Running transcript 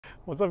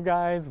What's up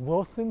guys,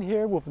 Wilson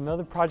here with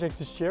another project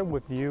to share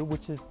with you,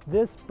 which is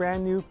this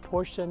brand new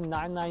Porsche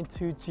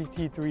 992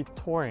 GT3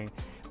 Touring.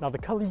 Now the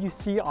color you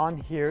see on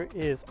here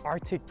is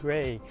Arctic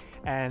Gray,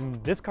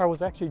 and this car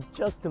was actually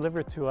just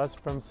delivered to us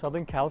from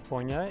Southern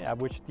California, at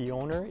which the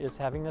owner is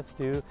having us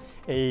do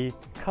a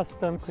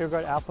custom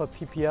ClearGuard Alpha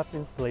PPF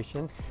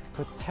installation,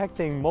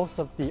 protecting most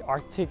of the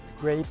Arctic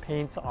Gray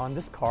paint on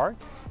this car.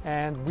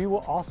 And we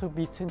will also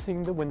be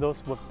tinting the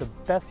windows with the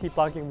best heat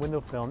blocking window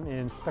film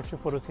in Spectra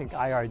Photosync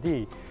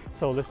IRD.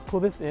 So let's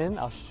pull this in,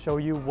 I'll show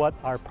you what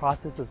our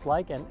process is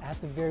like, and at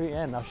the very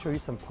end I'll show you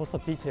some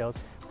close-up details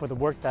for the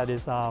work that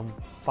is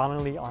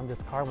finally on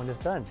this car when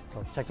it's done.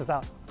 So check this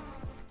out.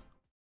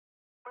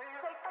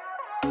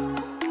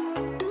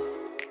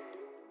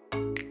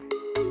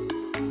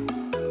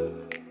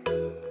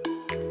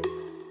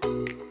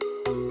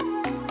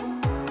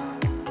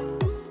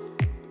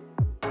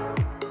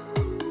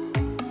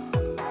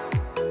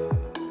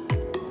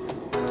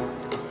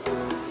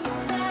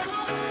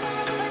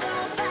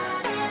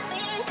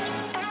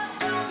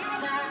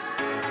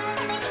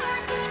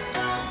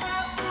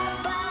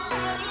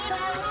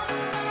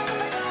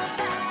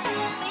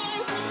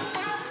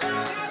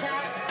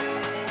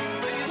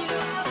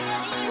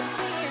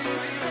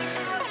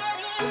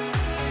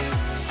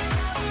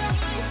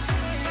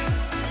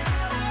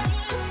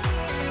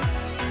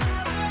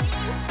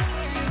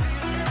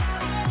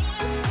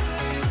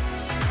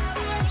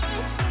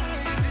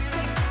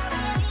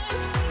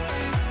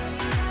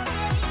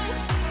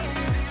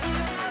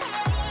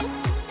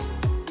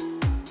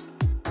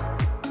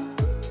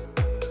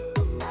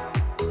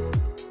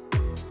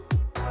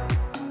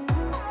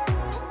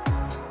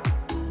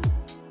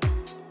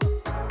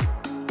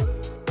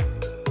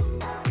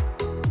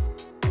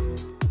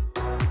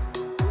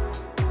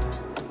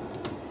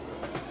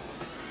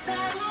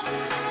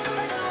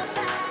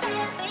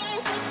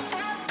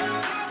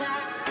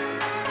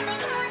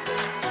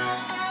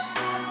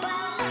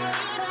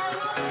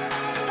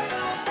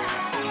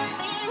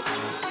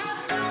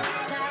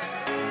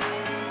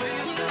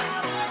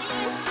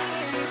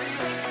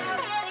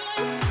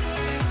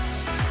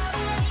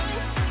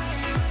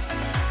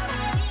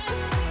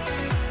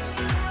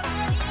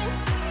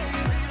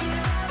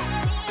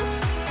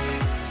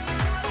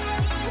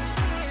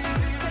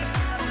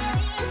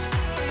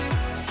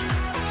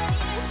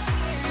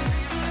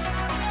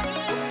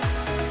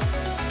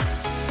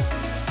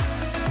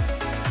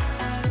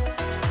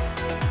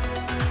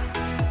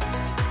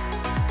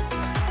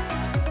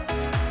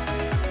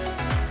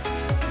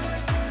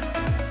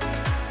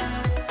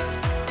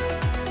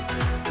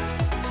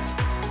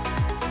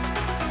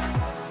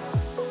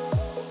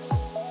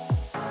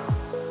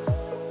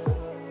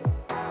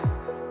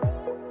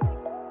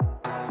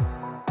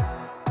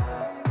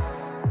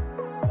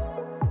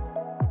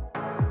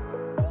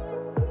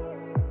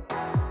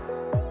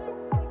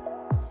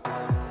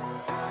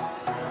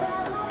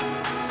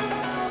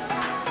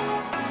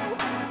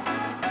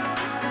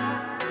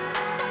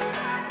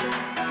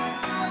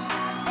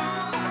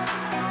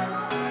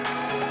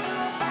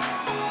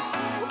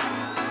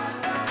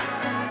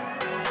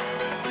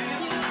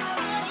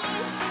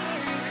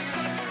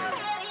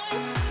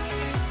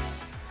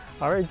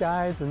 Alright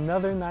guys,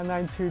 another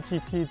 992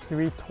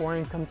 GT3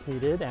 Touring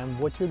completed, and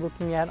what you're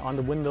looking at on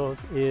the windows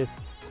is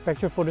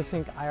Spectra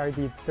Photosync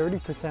IRD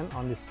 30%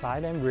 on the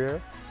side and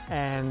rear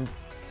and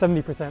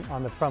 70%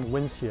 on the front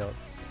windshield.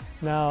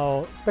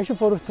 Now, Spectra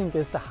Photosync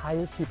is the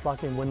highest heat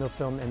blocking window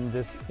film in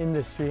this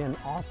industry and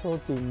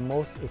also the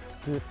most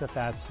exclusive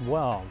as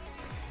well.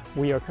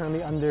 We are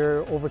currently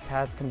under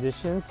overcast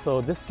conditions,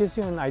 so this gives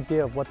you an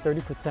idea of what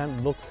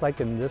 30% looks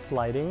like in this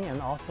lighting and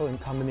also in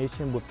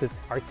combination with this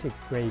Arctic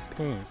Gray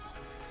paint.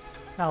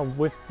 Now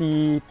with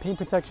the paint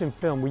protection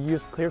film, we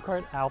use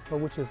ClearGuard Alpha,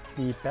 which is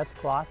the best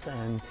gloss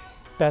and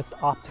best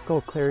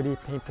optical clarity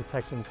paint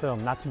protection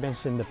film, not to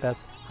mention the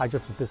best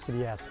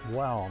hydrophobicity as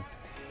well.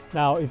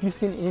 Now if you've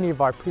seen any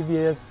of our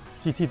previous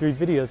GT3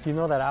 videos, you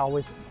know that I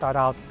always start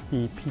out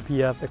the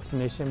PPF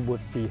explanation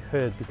with the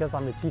hood, because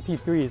on the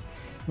GT3s,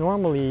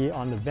 normally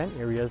on the vent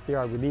areas, there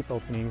are relief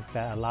openings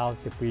that allows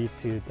debris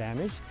to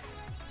damage.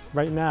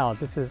 Right now,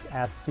 this is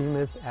as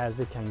seamless as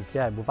it can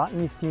get, without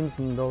any seams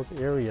in those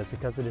areas,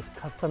 because it is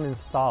custom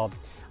installed,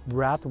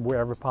 wrapped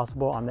wherever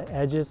possible on the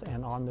edges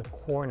and on the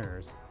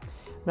corners.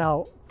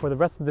 Now, for the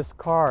rest of this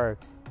car,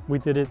 we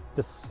did it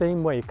the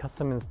same way,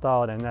 custom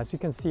installed, and as you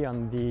can see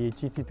on the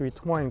GT3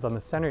 Tourings on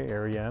the center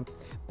area,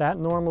 that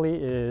normally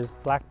is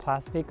black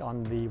plastic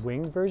on the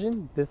wing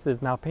version. This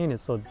is now painted,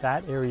 so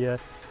that area,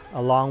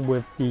 along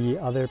with the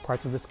other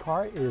parts of this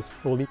car, is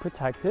fully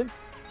protected.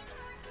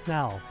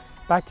 Now,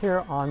 back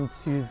here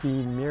onto the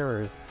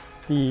mirrors.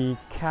 The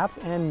caps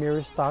and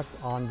mirror stocks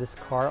on this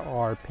car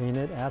are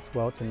painted as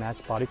well to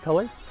match body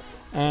color.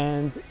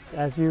 And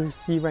as you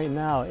see right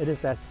now, it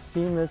is as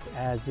seamless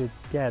as it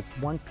gets.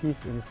 One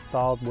piece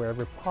installed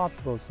wherever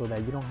possible so that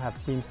you don't have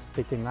seams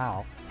sticking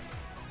out.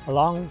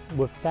 Along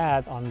with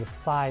that, on the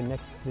side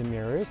next to the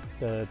mirrors,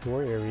 the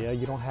door area,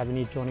 you don't have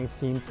any joining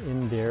seams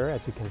in there,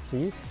 as you can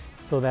see.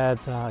 so that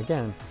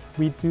again,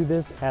 we do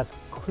this as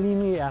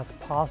cleanly as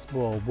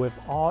possible with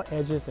all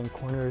edges and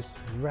corners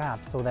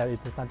wrapped so that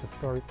it does not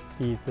distort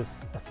the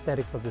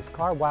aesthetics of this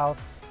car, while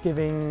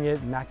giving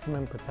it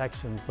maximum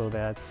protection so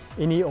that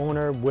any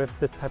owner with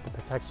this type of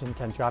protection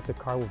can drive the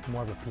car with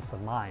more of a peace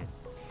of mind.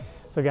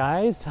 So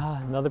guys,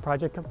 another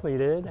project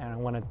completed, and I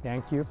want to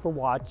thank you for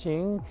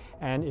watching.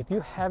 And if you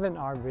haven't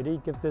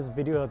already, give this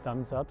video a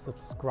thumbs up,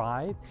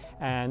 subscribe,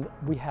 and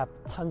we have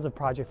tons of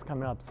projects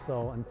coming up.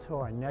 So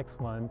until our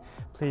next one,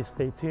 please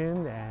stay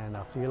tuned, and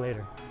I'll see you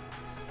later.